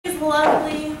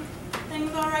lovely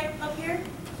things all right up here?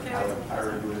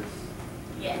 Hieroglyphs.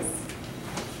 Yes.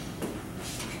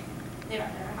 They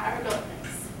are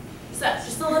hieroglyphics. So,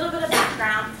 just a little bit of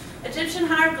background. Egyptian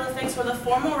hieroglyphics were the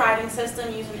formal writing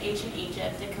system used in ancient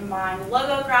Egypt. It combined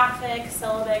logographic,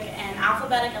 syllabic, and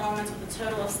alphabetic elements with a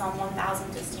total of some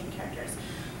 1,000 distinct characters.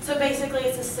 So basically,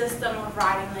 it's a system of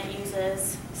writing that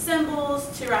uses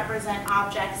symbols to represent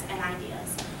objects and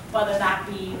ideas, whether that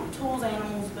be tools,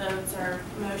 animals, boats, or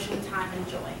motion, time, and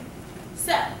joy.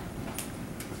 So,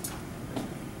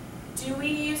 do we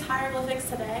use hieroglyphics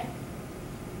today?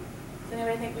 Does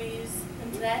anybody think we use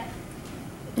them today?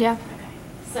 Yeah. Okay.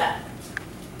 So,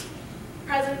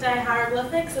 present day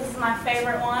hieroglyphics. This is my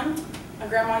favorite one. My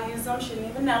grandma used them. She didn't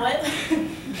even know it.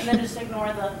 And then just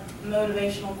ignore the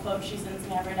motivational quote she sends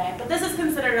me every day. But this is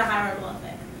considered a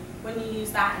hieroglyphic when you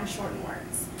use that in shortened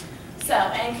words. So,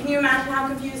 and can you imagine how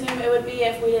confusing it would be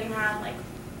if we didn't have like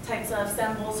types of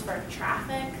symbols for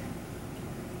traffic?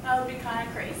 That would be kind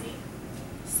of crazy.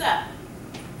 So,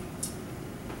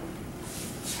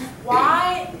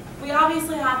 why, we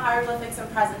obviously have hieroglyphics in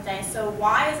present day, so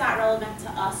why is that relevant to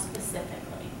us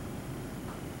specifically?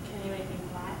 Can anybody think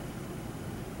why?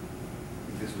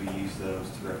 Because we use those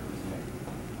to represent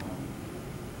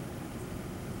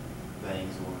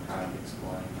things that we're trying to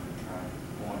explain,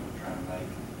 we're trying to make.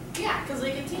 Yeah, because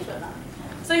we can teach with them.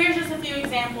 So here's just a few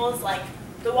examples like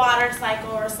the water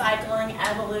cycle, recycling,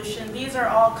 evolution. These are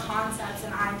all concepts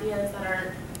and ideas that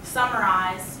are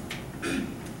summarized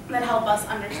that help us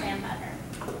understand better.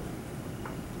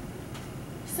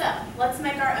 So let's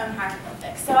make our own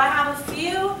hieroglyphics. So I have a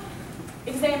few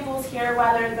examples here,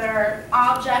 whether they're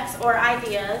objects or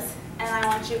ideas, and I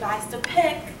want you guys to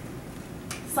pick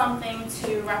something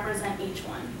to represent each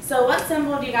one. So what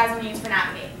symbol do you guys want to use for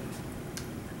navigate?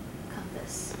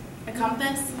 Compass. A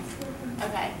compass?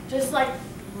 Okay, just like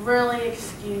really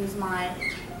excuse my...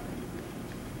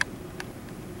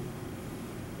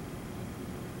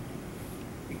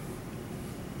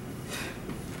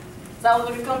 Does that look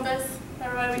like a compass?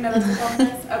 Everybody, we know that's a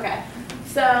compass? Okay.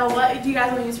 So what do you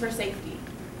guys want to use for safety?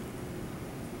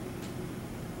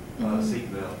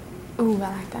 Seatbelt. Ooh,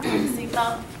 I like that one.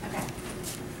 Seatbelt? Okay.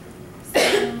 So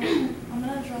I'm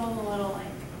going to draw the little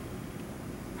like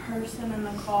person in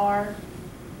the car.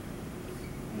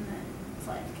 And then it's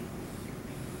like,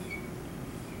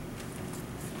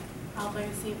 I'll bring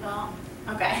a seatbelt.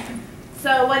 Okay.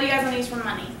 So what do you guys want to use for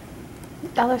money?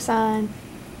 $sign.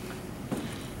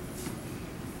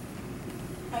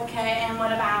 Okay, and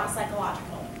what about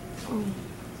psychological? Ooh.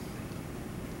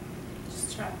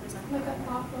 Just to represent. Like a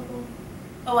thought bubble.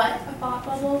 A what? A thought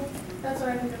bubble. That's what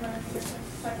I think of when I think of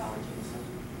psychology and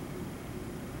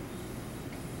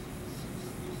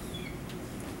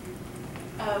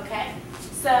stuff. Okay.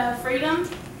 So freedom.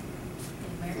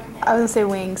 I was gonna say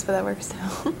wings, but that works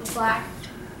too. The flag.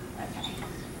 Okay.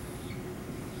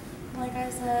 Like I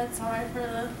said, sorry for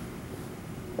the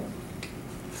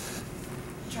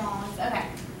drawings. Okay.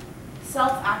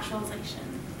 Self-actualization.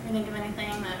 Can you think of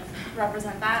anything that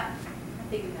represent that? I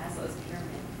think of Maslow's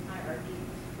pyramid hierarchy.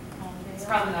 It's It's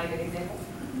probably not a good example.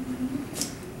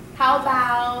 How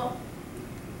about,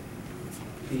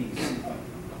 Peace.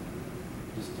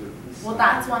 Just do it. well,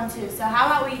 that's one too. So how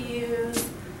about we use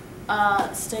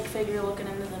a stick figure looking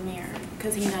into the mirror,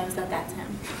 because he knows that that's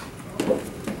him.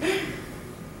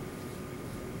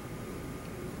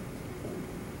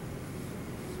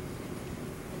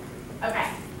 Okay.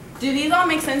 Do these all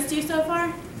make sense to you so far?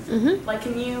 Mm-hmm. Like,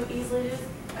 can you easily just,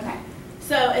 okay.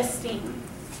 So, esteem.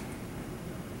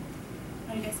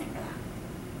 What do you guys think for that?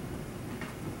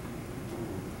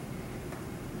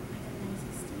 Like a nice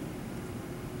esteem.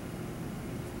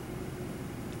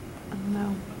 I don't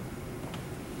know.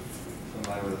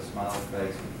 Somebody with a smiley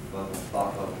face with bubble,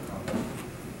 thought bubble coming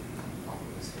off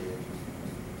of his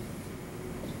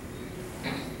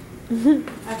head.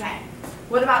 Okay.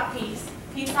 What about peace?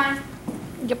 Peace sign?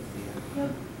 Yep.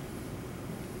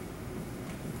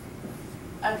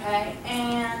 Okay,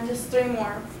 and just three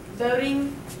more.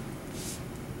 Voting.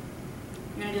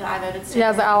 You're gonna do the I voted sticker. Yeah, I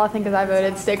was like, all I think is I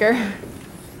voted sticker.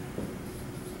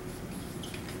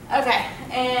 Okay,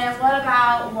 and what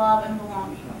about love and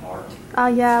belonging? A heart. Oh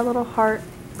yeah, a little heart.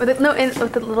 With it, no,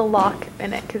 with a little lock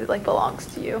in it, because it like belongs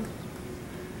to you.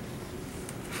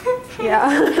 Yeah.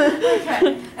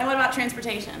 Okay, and what about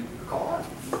transportation? Car.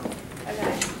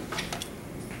 Okay.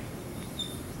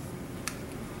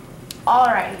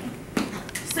 Alrighty.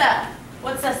 So,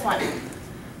 what's this one?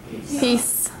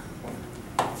 Peace.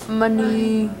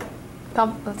 Money.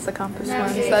 That's the compass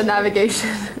one. It's the navigation.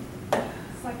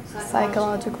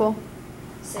 Psychological.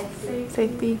 Safety.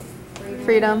 Safety.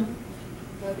 Freedom.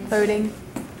 Voting.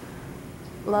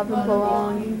 love and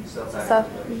belonging,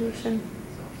 Self-actualization.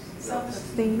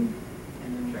 self-esteem.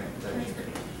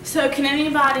 So can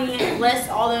anybody list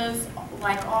all those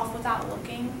like off without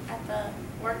looking at the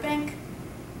word bank?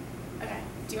 Okay.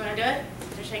 Do you want to do it?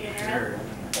 Just shake your head.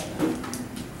 Sure.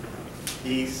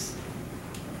 Peace,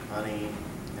 money,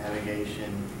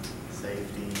 navigation,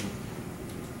 safety,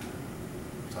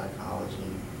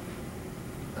 psychology,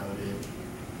 noted,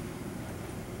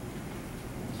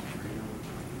 freedom,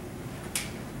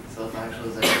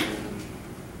 self-actualization,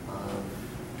 love,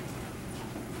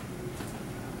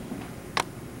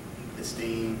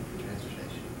 esteem, and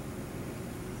transportation.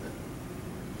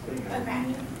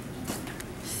 Okay.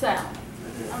 So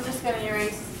I'm just going to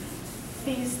erase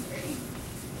these three.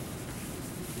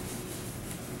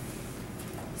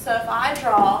 So if I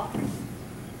draw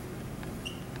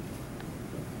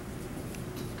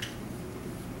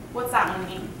what's that one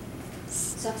mean?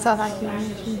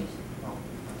 Self-accusation.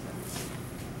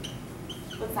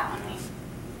 What's that one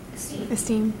mean?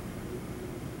 Esteem.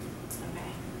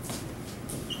 Okay.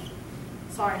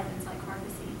 Sorry if it's like hard to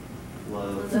see.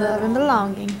 Love, Love and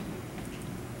belonging.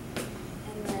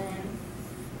 And then,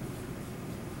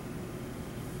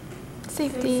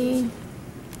 Safety.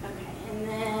 okay, and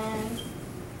then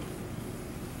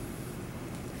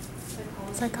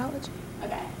Psychology.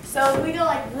 Okay, so if we go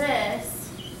like this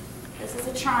is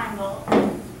a triangle.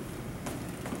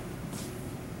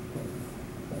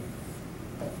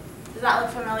 Does that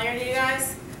look familiar to you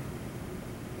guys?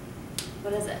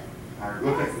 What is it?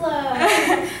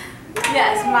 hieroglyphic.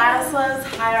 Yes, Maslow's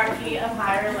hierarchy of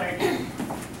higher learning.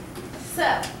 So,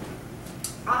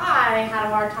 I had a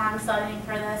hard time studying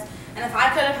for this, and if I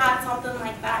could have had something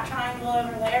like that triangle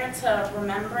over there to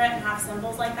remember it and have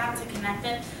symbols like that to connect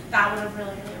it, that would have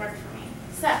really, really worked for me.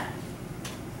 So,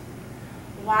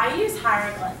 why use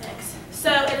hieroglyphics?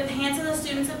 So it enhances a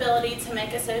student's ability to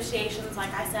make associations.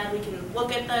 Like I said, we can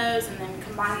look at those and then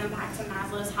combine them back to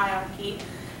Maslow's hierarchy.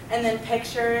 And then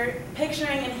picturing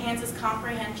enhances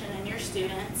comprehension in your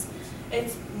students.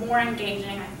 It's more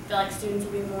engaging. I feel like students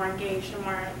will be more engaged and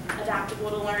more adaptable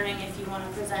to learning if you want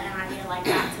to present an idea like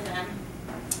that to them.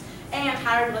 And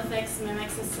hieroglyphics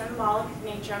mimics the symbolic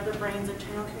nature of the brain's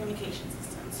internal communication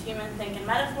systems. Humans think in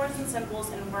metaphors and symbols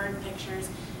and word pictures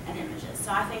and images.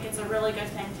 So I think it's a really good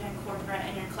thing to incorporate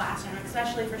in your classroom,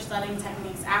 especially for studying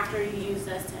techniques after you use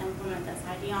this to implement this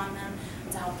idea on them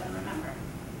to help them remember.